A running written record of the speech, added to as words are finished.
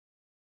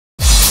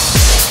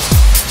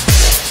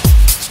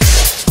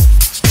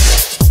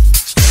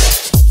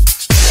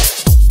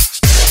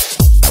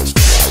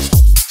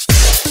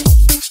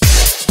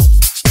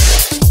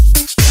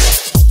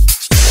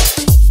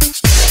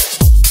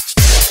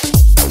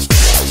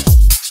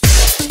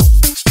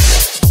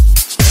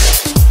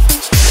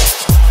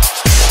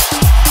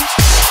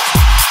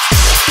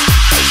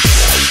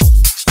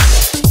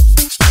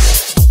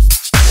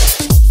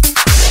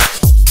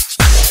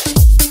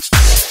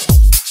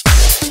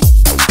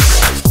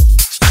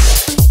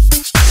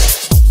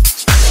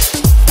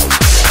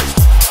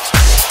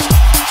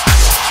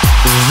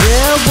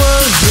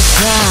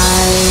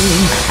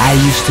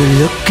used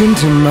to look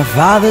into my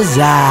father's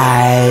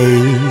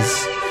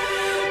eyes.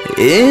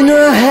 In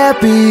a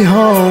happy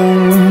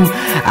home,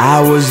 I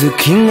was a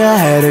king, I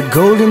had a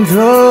golden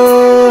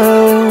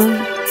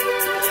throne.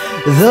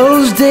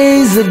 Those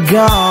days are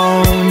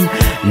gone,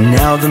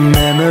 now the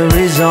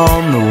memories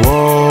on the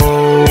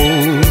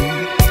wall.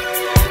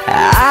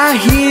 I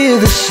hear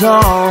the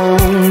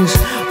songs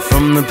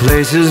from the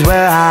places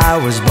where I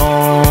was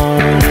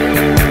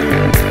born.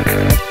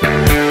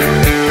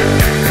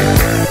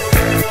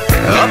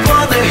 Up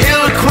on the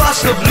hill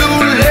across the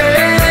blue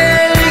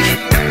lake,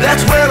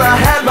 that's where I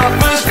had my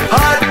first